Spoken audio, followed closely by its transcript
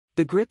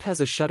The grip has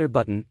a shutter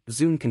button,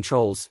 zoom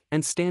controls,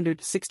 and standard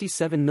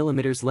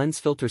 67mm lens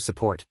filter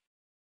support.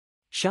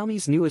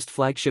 Xiaomi's newest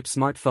flagship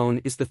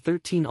smartphone is the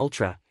 13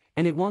 Ultra,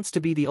 and it wants to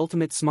be the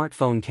ultimate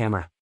smartphone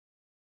camera.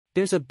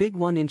 There's a big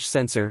 1-inch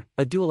sensor,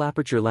 a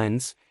dual-aperture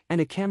lens,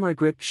 and a camera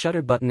grip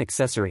shutter button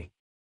accessory.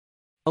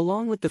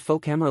 Along with the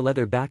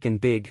faux-camera-leather back and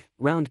big,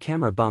 round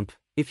camera bump,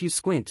 if you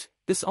squint,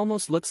 this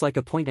almost looks like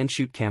a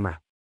point-and-shoot camera.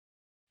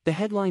 The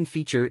headline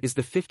feature is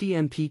the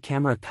 50MP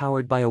camera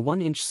powered by a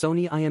 1-inch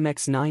Sony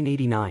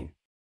IMX989.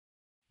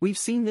 We've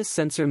seen this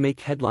sensor make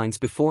headlines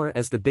before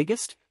as the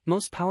biggest,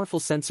 most powerful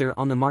sensor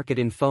on the market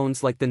in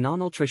phones like the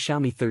non-Ultra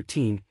Xiaomi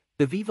 13,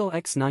 the Vivo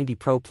X90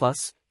 Pro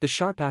Plus, the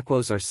Sharp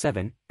Aquos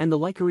R7, and the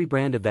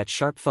Leica-rebrand of that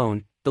Sharp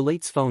phone, the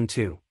Leitz Phone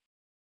 2.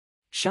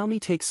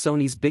 Xiaomi takes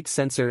Sony's big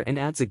sensor and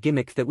adds a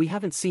gimmick that we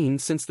haven't seen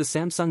since the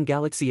Samsung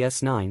Galaxy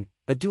S9,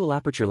 a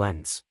dual-aperture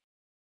lens.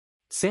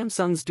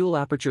 Samsung's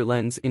dual-aperture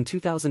lens in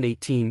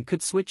 2018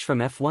 could switch from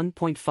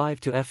f1.5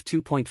 to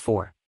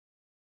f2.4.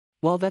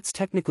 While that's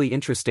technically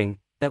interesting,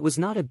 that was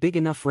not a big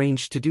enough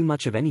range to do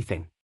much of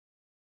anything.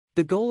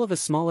 The goal of a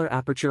smaller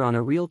aperture on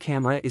a real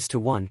camera is to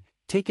 1.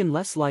 Take in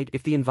less light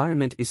if the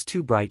environment is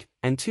too bright,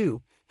 and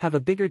 2. Have a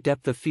bigger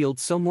depth of field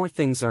so more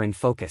things are in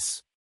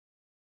focus.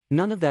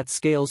 None of that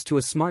scales to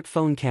a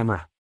smartphone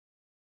camera.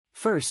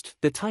 First,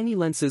 the tiny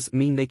lenses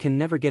mean they can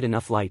never get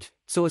enough light,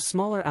 so a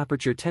smaller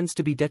aperture tends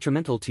to be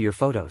detrimental to your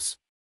photos.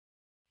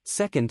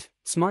 Second,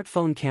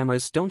 smartphone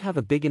cameras don't have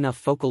a big enough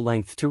focal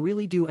length to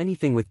really do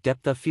anything with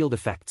depth of field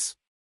effects.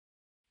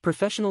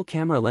 Professional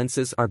camera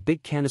lenses are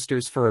big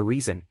canisters for a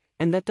reason,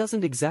 and that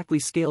doesn't exactly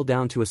scale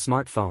down to a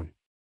smartphone.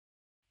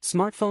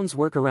 Smartphones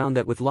work around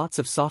that with lots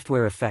of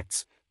software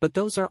effects, but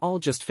those are all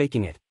just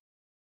faking it.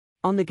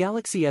 On the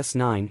Galaxy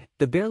S9,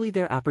 the barely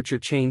there aperture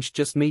change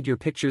just made your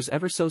pictures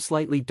ever so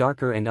slightly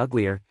darker and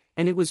uglier,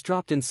 and it was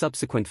dropped in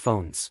subsequent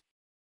phones.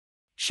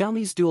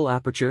 Xiaomi's dual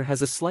aperture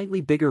has a slightly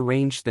bigger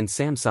range than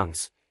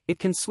Samsung's. It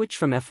can switch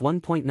from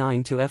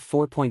f1.9 to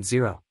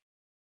f4.0.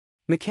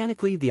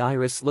 Mechanically, the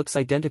iris looks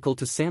identical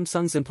to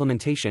Samsung's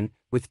implementation,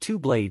 with 2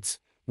 blades.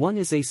 One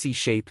is a C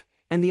shape,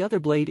 and the other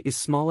blade is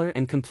smaller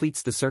and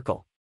completes the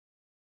circle.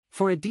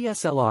 For a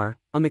DSLR,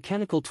 a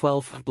mechanical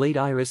 12-blade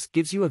iris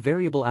gives you a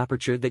variable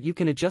aperture that you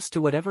can adjust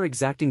to whatever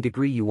exacting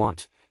degree you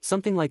want,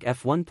 something like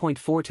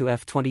f1.4 to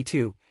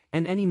f22,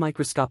 and any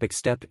microscopic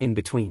step in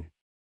between.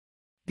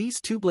 These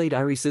 2-blade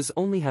irises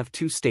only have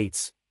 2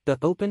 states, the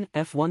open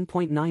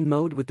f1.9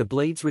 mode with the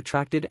blades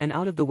retracted and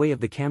out of the way of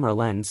the camera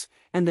lens,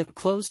 and the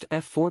closed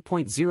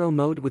f4.0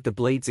 mode with the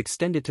blades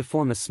extended to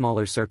form a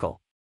smaller circle.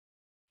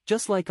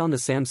 Just like on the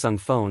Samsung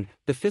phone,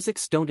 the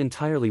physics don't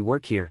entirely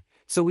work here,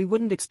 so we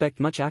wouldn't expect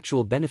much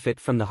actual benefit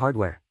from the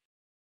hardware.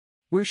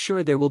 We're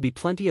sure there will be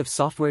plenty of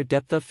software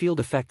depth of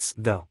field effects,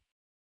 though.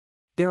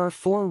 There are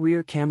 4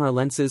 rear camera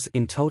lenses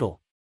in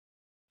total.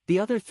 The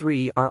other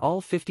 3 are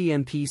all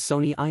 50MP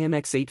Sony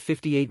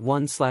IMX989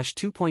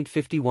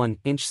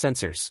 1/2.51-inch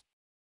sensors.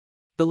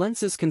 The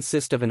lenses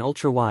consist of an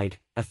ultra-wide,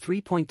 a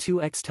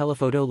 3.2x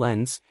telephoto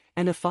lens,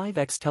 and a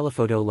 5x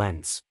telephoto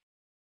lens.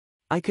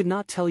 I could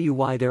not tell you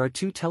why there are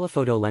 2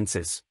 telephoto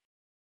lenses.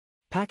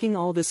 Packing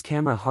all this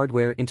camera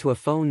hardware into a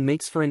phone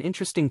makes for an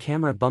interesting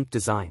camera bump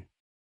design.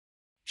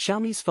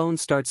 Xiaomi's phone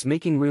starts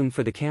making room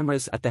for the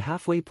cameras at the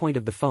halfway point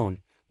of the phone,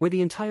 where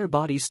the entire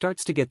body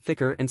starts to get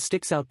thicker and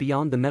sticks out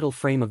beyond the metal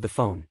frame of the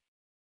phone.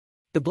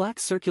 The black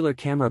circular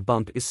camera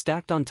bump is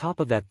stacked on top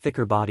of that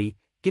thicker body,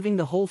 giving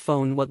the whole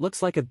phone what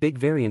looks like a big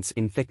variance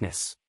in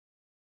thickness.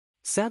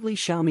 Sadly,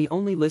 Xiaomi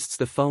only lists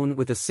the phone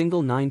with a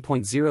single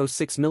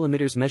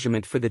 9.06mm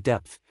measurement for the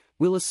depth.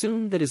 We'll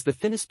assume that is the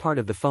thinnest part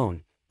of the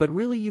phone, but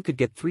really you could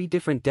get 3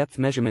 different depth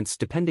measurements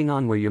depending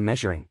on where you're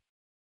measuring.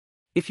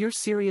 If you're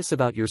serious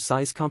about your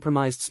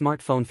size-compromised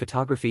smartphone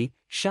photography,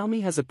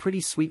 Xiaomi has a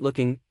pretty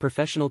sweet-looking,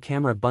 professional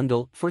camera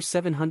bundle for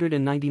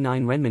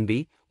 799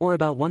 renminbi, or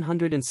about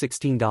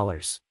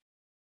 $116.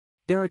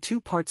 There are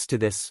 2 parts to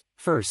this.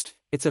 First,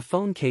 it's a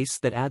phone case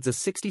that adds a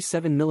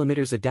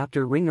 67mm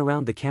adapter ring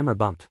around the camera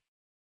bump.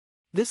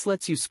 This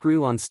lets you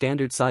screw on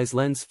standard-size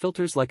lens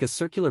filters like a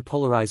circular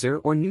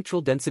polarizer or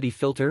neutral density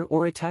filter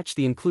or attach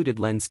the included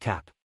lens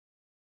cap.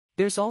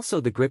 There's also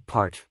the grip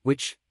part,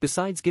 which,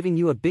 besides giving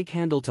you a big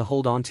handle to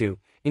hold onto,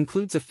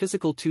 includes a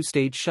physical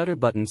 2-stage shutter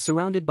button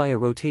surrounded by a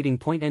rotating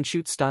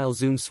point-and-shoot style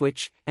zoom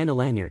switch, and a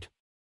lanyard.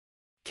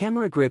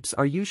 Camera grips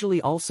are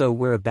usually also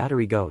where a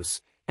battery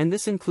goes, and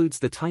this includes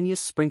the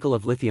tiniest sprinkle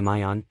of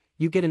lithium-ion.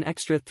 You get an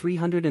extra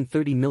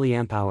 330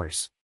 mAh.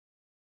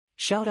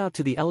 Shout out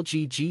to the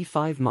LG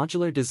G5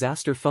 modular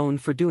disaster phone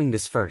for doing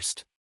this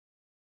first.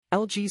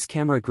 LG's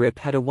camera grip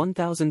had a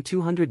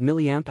 1200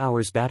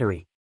 mAh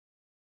battery.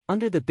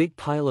 Under the big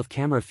pile of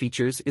camera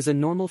features is a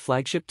normal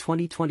flagship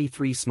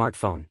 2023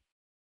 smartphone.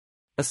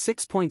 A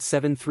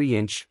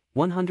 6.73-inch,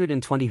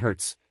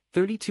 120Hz,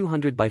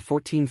 3200 by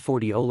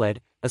 1440 OLED,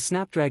 a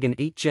Snapdragon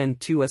 8 Gen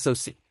 2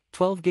 SoC,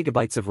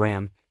 12GB of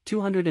RAM,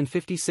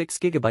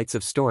 256GB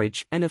of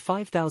storage, and a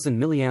 5000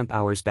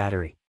 mAh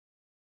battery.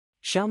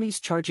 Xiaomi's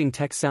charging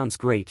tech sounds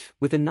great,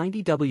 with a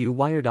 90W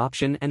wired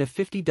option and a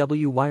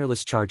 50W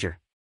wireless charger.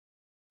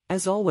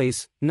 As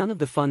always, none of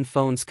the fun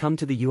phones come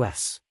to the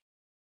US.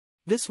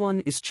 This one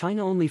is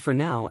China only for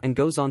now and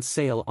goes on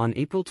sale on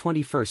April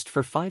 21st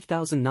for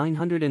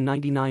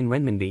 5,999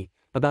 renminbi,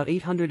 about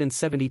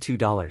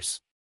 $872.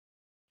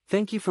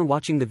 Thank you for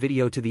watching the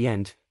video to the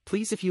end.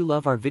 Please, if you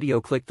love our video,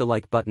 click the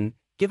like button,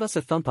 give us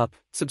a thumb up,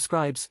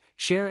 subscribe,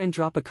 share and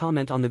drop a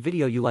comment on the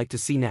video you like to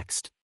see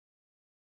next.